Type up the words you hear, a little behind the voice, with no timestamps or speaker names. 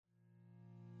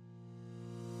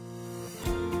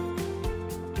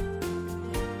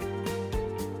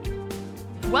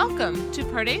Welcome to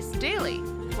Pardes Daily,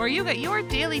 where you get your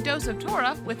daily dose of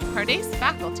Torah with Pardes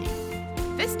faculty.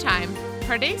 This time,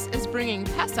 Pardes is bringing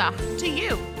Pesach to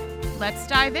you. Let's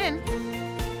dive in.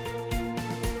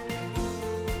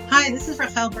 Hi, this is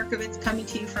Rachel Berkovitz coming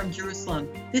to you from Jerusalem.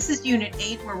 This is Unit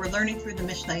 8, where we're learning through the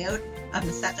Mishnah of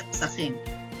Pesakhim.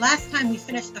 Last time we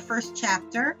finished the first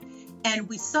chapter, and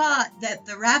we saw that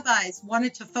the rabbis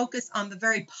wanted to focus on the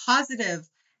very positive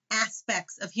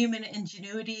aspects of human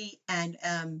ingenuity and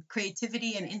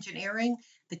creativity and engineering,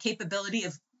 the capability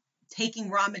of taking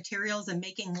raw materials and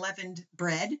making leavened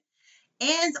bread,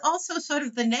 and also sort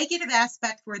of the negative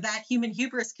aspect where that human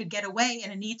hubris could get away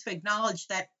and a need to acknowledge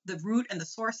that the root and the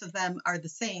source of them are the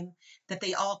same, that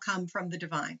they all come from the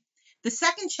divine. The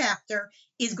second chapter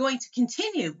is going to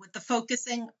continue with the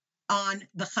focusing on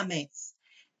the chametz,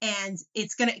 and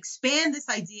it's going to expand this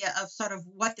idea of sort of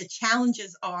what the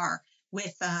challenges are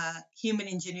with human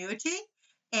ingenuity,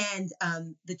 and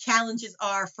the challenges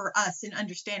are for us in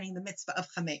understanding the mitzvah of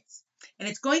chametz. And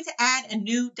it's going to add a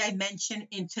new dimension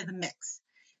into the mix.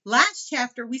 Last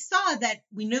chapter, we saw that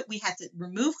we knew we had to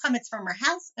remove chametz from our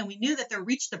house, and we knew that there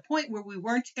reached a point where we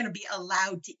weren't going to be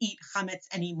allowed to eat chametz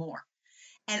anymore.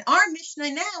 And our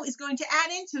Mishnah now is going to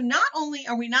add into, not only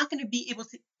are we not going to be able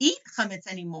to eat chametz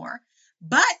anymore,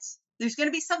 but there's going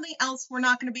to be something else we're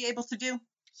not going to be able to do.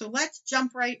 So let's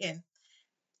jump right in.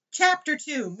 Chapter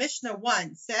 2, Mishnah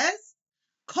 1 says,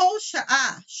 Kol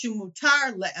sha'ah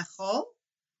shumutar le'echol,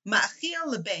 ma'achil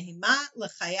lebehima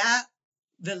lechaya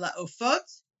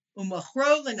v'la'ofot,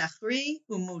 umachro lenachri,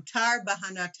 umutar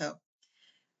bahanato.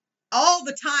 All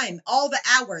the time, all the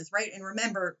hours, right? And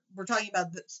remember, we're talking about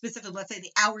specifically, let's say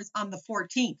the hours on the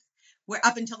 14th, where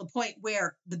up until the point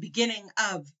where the beginning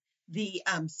of the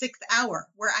 6th hour,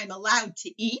 where I'm allowed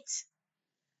to eat.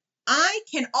 I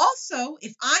can also,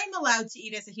 if I'm allowed to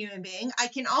eat as a human being, I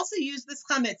can also use this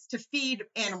chametz to feed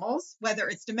animals, whether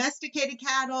it's domesticated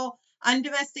cattle,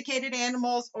 undomesticated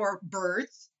animals, or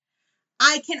birds.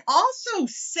 I can also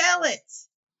sell it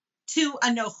to a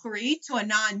nochri, to a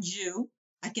non-Jew.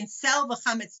 I can sell the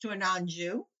chametz to a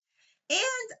non-Jew.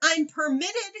 And I'm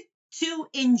permitted to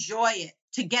enjoy it,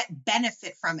 to get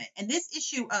benefit from it. And this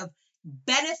issue of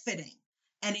benefiting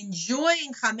and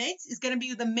enjoying chametz is going to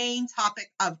be the main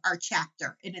topic of our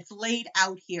chapter, and it's laid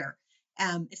out here.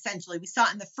 Essentially, we saw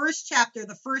in the first chapter,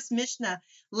 the first Mishnah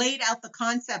laid out the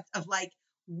concept of like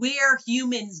where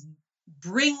humans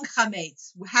bring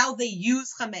chametz, how they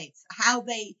use chametz, how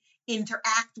they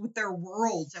interact with their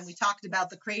worlds, and we talked about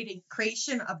the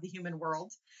creation of the human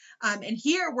world. And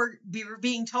here we're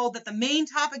being told that the main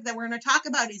topic that we're going to talk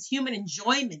about is human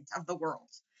enjoyment of the world,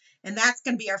 and that's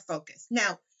going to be our focus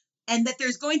now. And that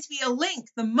there's going to be a link.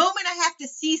 The moment I have to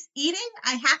cease eating,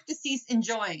 I have to cease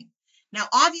enjoying. Now,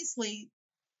 obviously,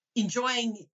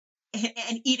 enjoying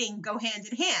and eating go hand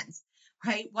in hand,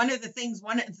 right? One of the things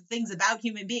about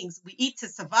human beings, we eat to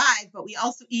survive, but we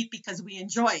also eat because we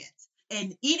enjoy it.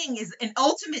 And eating is an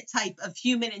ultimate type of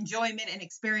human enjoyment and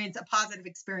experience, a positive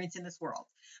experience in this world.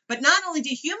 But not only do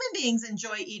human beings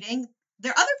enjoy eating,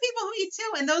 there are other people who eat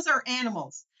too, and those are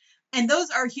animals. And those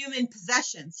are human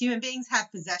possessions. Human beings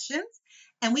have possessions,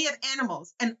 and we have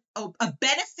animals. And a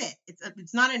benefit,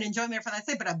 it's not an enjoyment for that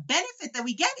sake, but a benefit that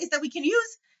we get is that we can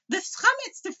use the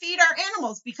chametz to feed our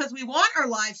animals because we want our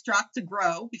livestock to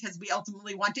grow because we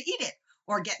ultimately want to eat it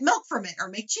or get milk from it or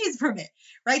make cheese from it,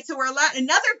 right? So we're allowed.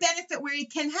 Another benefit we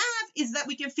can have is that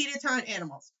we can feed it to our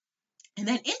animals. And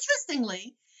then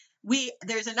interestingly,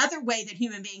 there's another way that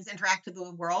human beings interact with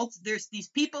the world. There's these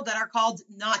people that are called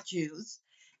not Jews.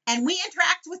 And we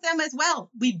interact with them as well.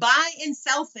 We buy and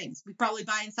sell things. We probably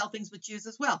buy and sell things with Jews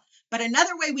as well. But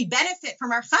another way we benefit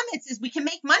from our chametz is we can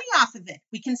make money off of it.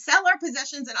 We can sell our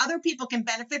possessions and other people can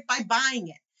benefit by buying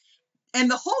it. And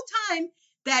the whole time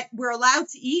that we're allowed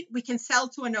to eat, we can sell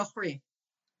to a nochri.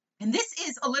 And this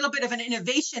is a little bit of an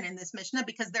innovation in this Mishnah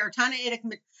because there are Tannaitic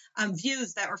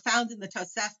views that were found in the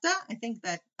Tosefta. I think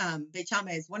that Beit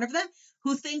Shammai is one of them,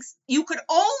 who thinks you could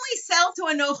only sell to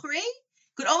a nochri,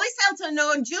 could only sell to a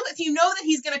non-Jew if you know that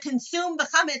he's going to consume the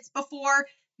chametz before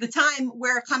the time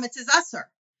where chametz is asur,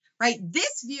 right?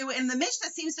 This view in the Mishnah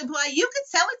seems to imply you could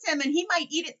sell it to him and he might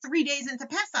eat it 3 days into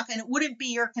Pesach and it wouldn't be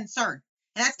your concern.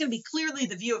 And that's going to be clearly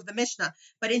the view of the Mishnah.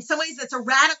 But in some ways, that's a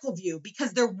radical view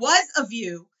because there was a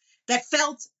view that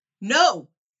felt, no,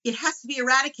 it has to be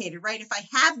eradicated, right? If I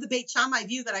have the Beit Shammai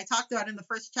view that I talked about in the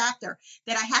first chapter,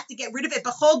 that I have to get rid of it,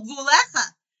 b'chol gvulecha,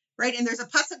 right? And there's a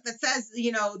pasuk that says,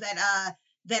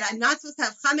 that I'm not supposed to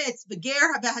have chametz,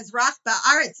 beger behazrach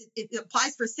ba'aretz. It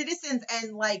applies for citizens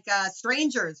and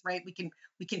strangers, right?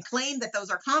 We can claim that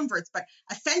those are converts, but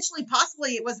essentially,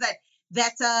 possibly, it was that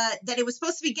that it was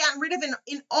supposed to be gotten rid of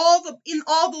in all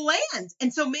the lands.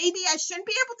 And so maybe I shouldn't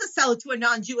be able to sell it to a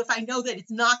non-Jew if I know that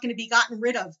it's not going to be gotten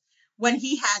rid of when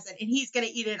he has it and he's going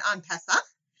to eat it on Pesach,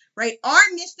 right? Our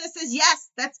Mishnah says, yes,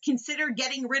 that's considered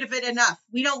getting rid of it enough.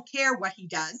 We don't care what he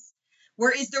does.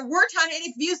 Whereas there were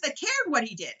Tannaitic views that cared what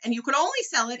he did, and you could only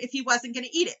sell it if he wasn't going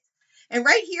to eat it. And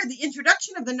right here, the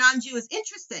introduction of the non-Jew is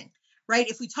interesting, right?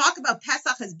 If we talk about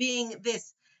Pesach as being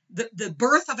the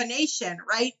birth of a nation,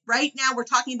 right? Right now, we're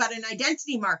talking about an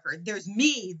identity marker. There's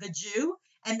me, the Jew,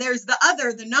 and there's the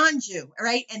other, the non-Jew,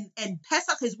 right? And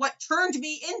Pesach is what turned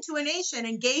me into a nation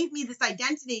and gave me this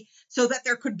identity so that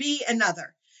there could be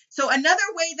another. So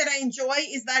another way that I enjoy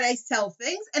is that I sell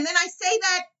things, and then I say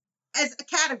that as a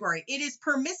category. It is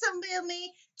permissible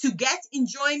me to get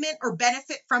enjoyment or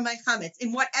benefit from my chametz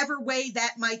in whatever way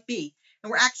that might be. And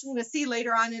we're actually going to see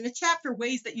later on in a chapter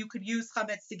ways that you could use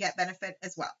chametz to get benefit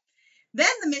as well. Then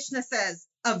the Mishnah says,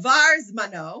 avar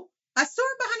zmano,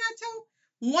 asur bahanato.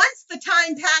 Once the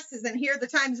time passes, and here the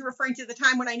time is referring to the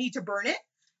time when I need to burn it,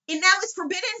 it now is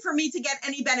forbidden for me to get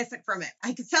any benefit from it.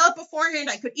 I could sell it beforehand.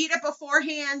 I could eat it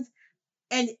beforehand.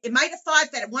 And it might have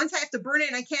thought that once I have to burn it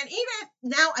and I can't eat it,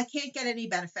 now I can't get any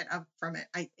benefit from it.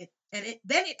 Then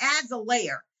it adds a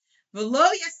layer. V'lo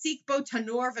yasik bo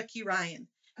tanur v'kirayin.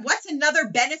 What's another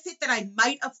benefit that I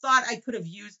might have thought I could have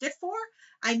used it for?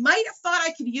 I might have thought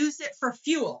I could use it for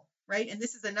fuel, right? And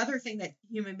this is another thing that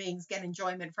human beings get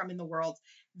enjoyment from in the world.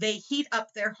 They heat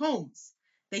up their homes.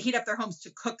 They heat up their homes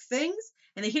to cook things,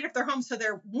 and they heat up their homes so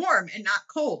they're warm and not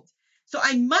cold. So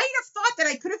I might have thought that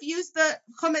I could have used the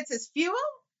chametz as fuel,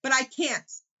 but I can't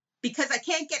because I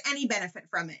can't get any benefit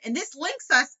from it. And this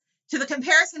links us to the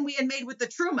comparison we had made with the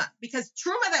truma, because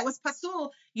truma that was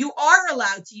pasul, you are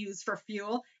allowed to use for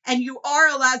fuel and you are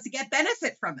allowed to get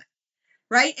benefit from it,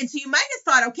 right? And so you might have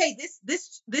thought, okay,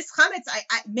 this chametz,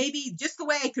 I maybe just the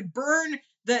way I could burn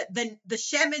the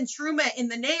shem and truma in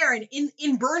the nair, and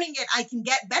in burning it, I can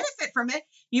get benefit from it.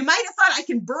 You might have thought I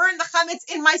can burn the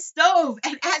chametz in my stove,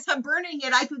 and as I'm burning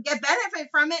it, I could get benefit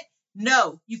from it.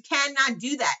 No, you cannot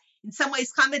do that. In some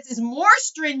ways, chametz is more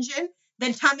stringent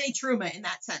than tamei truma in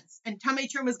that sense. And tamei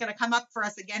truma is going to come up for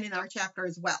us again in our chapter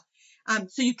as well.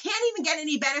 So you can't even get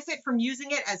any benefit from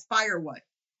using it as firewood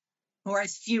or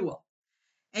as fuel.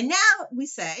 And now we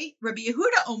say, Rabbi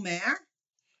Yehuda Omer,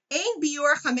 Ein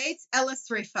biur chametz ela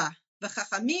sreifa.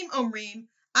 V'chachamim omrim,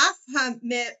 af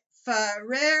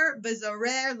ha-mefarer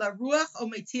v'zorer laruach o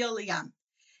metil liyam.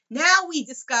 Now we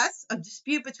discuss a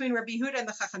dispute between Rabbi Yehuda and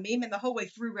the Chachamim, and the whole way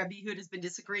through Rabbi Yehuda has been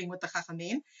disagreeing with the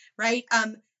Chachamim, right?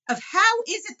 Of how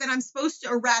is it that I'm supposed to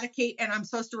eradicate and I'm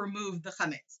supposed to remove the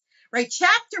chametz, right?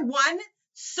 Chapter 1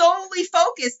 solely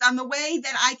focused on the way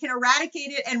that I can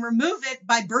eradicate it and remove it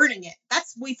by burning it.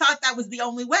 We thought that was the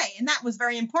only way, and that was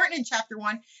very important in chapter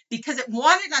 1 because it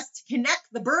wanted us to connect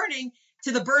the burning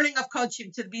to the burning of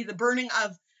kodshim, to be the burning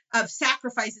of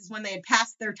sacrifices when they had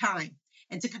passed their time,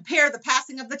 and to compare the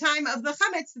passing of the time of the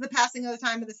chametz to the passing of the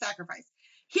time of the sacrifice.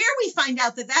 Here we find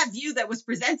out that view that was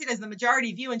presented as the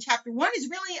majority view in chapter 1 is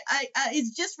really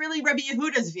just really Rabbi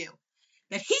Yehuda's view.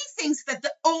 That he thinks that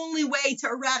the only way to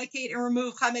eradicate and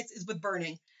remove chametz is with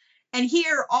burning. And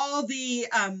here all there's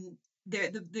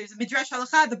a midrash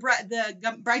halacha,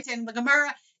 the Braita and the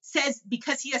Gemara says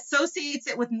because he associates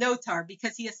it with notar,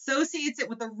 because he associates it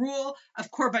with the rule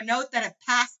of korbanot that have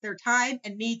passed their time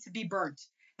and need to be burnt.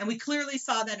 And we clearly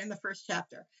saw that in the first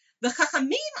chapter. The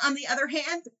Chachamim, on the other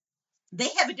hand, they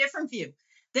have a different view.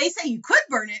 They say you could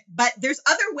burn it, but there's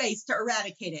other ways to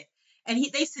eradicate it. And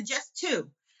they suggest two.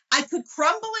 I could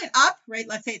crumble it up, right?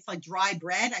 Let's say it's like dry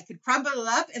bread. I could crumble it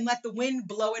up and let the wind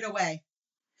blow it away.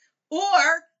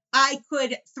 Or I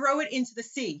could throw it into the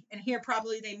sea. And here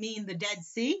probably they mean the Dead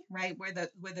Sea, right? Where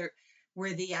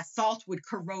the salt would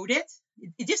corrode it.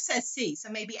 It just says sea, so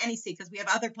maybe any sea, because we have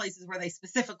other places where they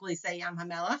specifically say Yam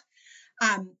HaMelech.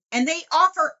 And they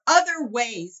offer other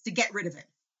ways to get rid of it.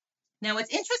 Now,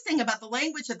 what's interesting about the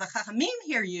language that the Chachamim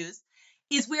here use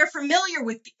is we are familiar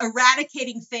with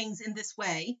eradicating things in this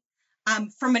way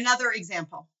from another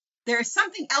example. There is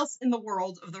something else in the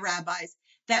world of the rabbis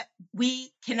that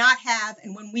we cannot have,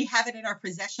 and when we have it in our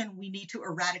possession, we need to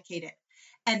eradicate it.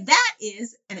 And that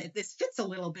is, and this fits a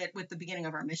little bit with the beginning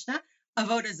of our Mishnah,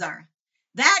 avodah zarah.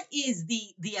 That is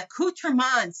the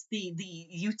accoutrements, the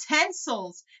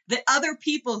utensils that other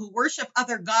people who worship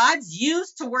other gods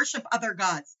use to worship other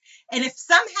gods. And if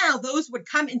somehow those would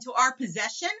come into our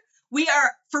possession, we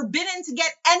are forbidden to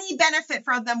get any benefit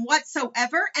from them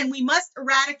whatsoever, and we must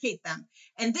eradicate them.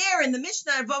 And there in the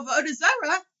Mishnah of avodah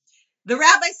zarah, the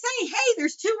rabbis say, hey,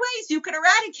 there's two ways you can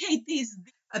eradicate these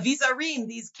avizarim,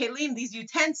 these kelim, these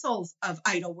utensils of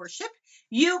idol worship.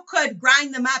 You could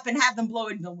grind them up and have them blow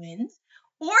in the wind,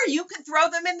 or you could throw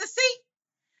them in the sea.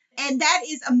 And that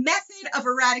is a method of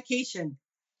eradication.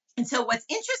 And so what's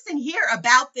interesting here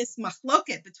about this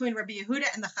machloket between Rabbi Yehuda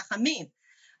and the Chachamim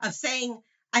of saying,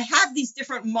 I have these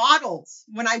different models.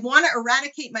 When I want to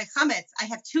eradicate my chametz, I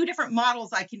have two different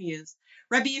models I can use.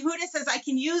 Rabbi Yehuda says I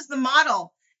can use the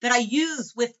model that I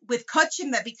use with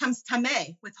kochim that becomes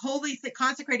tameh, with holy,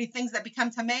 consecrated things that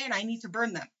become tameh, and I need to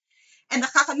burn them. And the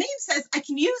Chachamim says I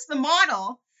can use the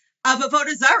model of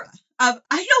avodah zarah, of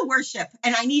idol worship,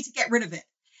 and I need to get rid of it.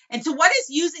 And so what is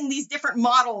using these different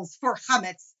models for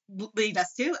chametz lead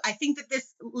us to? I think that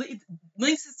this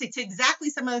links us to exactly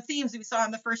some of the themes we saw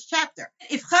in the first chapter.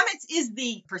 If chametz is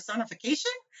the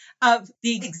personification of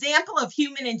the example of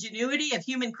human ingenuity, of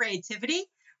human creativity,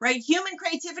 right? Human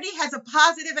creativity has a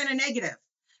positive and a negative,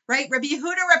 right? Rabbi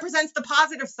Yehuda represents the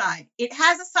positive side. It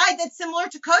has a side that's similar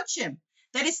to kochim,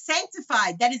 that is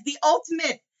sanctified, that is the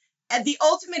ultimate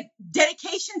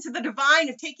dedication to the divine,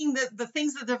 of taking the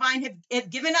things the divine have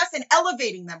given us and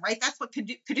elevating them, right? That's what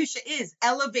Kedusha is,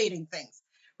 elevating things,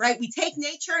 right? We take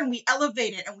nature and we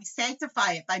elevate it and we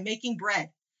sanctify it by making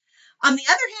bread. On the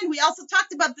other hand, we also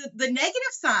talked about the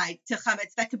negative side to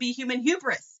chametz, that could be human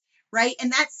hubris, right?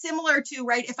 And that's similar to,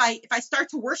 right, if I start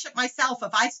to worship myself,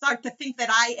 if I start to think that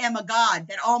I am a god,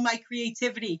 that all my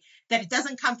creativity, that it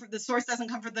doesn't come from the source, doesn't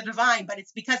come from the divine, but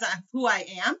it's because of who I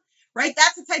am, right?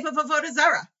 That's a type of avodah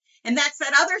zarah. And that's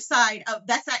that other side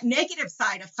that's that negative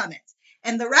side of chametz.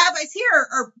 And the rabbis here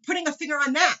are putting a finger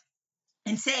on that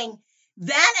and saying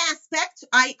that aspect,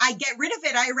 I get rid of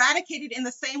it, I eradicate it in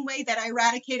the same way that I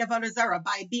eradicate avodah zarah,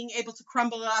 by being able to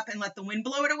crumble it up and let the wind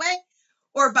blow it away,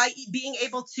 or by being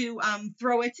able to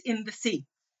throw it in the sea.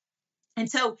 And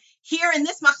so here in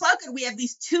this machloket, we have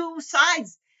these two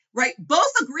sides, right?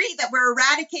 Both agree that we're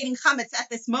eradicating chametz at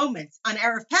this moment on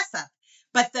Erev Pesach.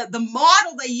 But the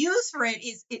model they use for it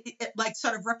is, it like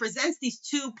sort of represents these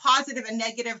two positive and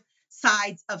negative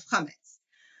sides of chametz.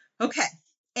 Okay,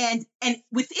 and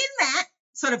within that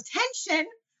sort of tension,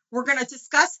 we're going to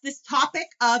discuss this topic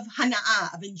of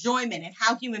hana'ah, of enjoyment, and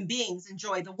how human beings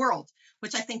enjoy the world,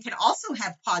 which I think can also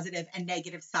have positive and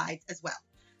negative sides as well.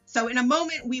 So in a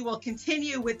moment, we will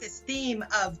continue with this theme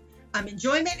of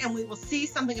enjoyment, and we will see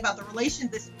something about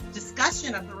this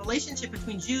discussion of the relationship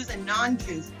between Jews and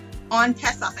non-Jews on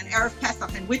Pesach and Erev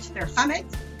Pesach, in which their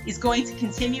chametz is going to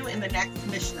continue in the next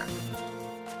Mishnah.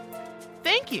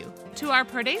 Thank you to our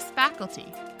Pardes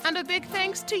faculty, and a big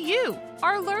thanks to you,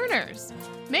 our learners.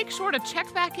 Make sure to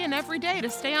check back in every day to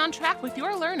stay on track with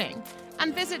your learning,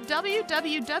 and visit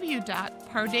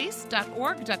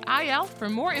www.pardes.org.il for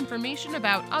more information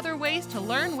about other ways to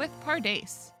learn with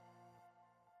Pardes.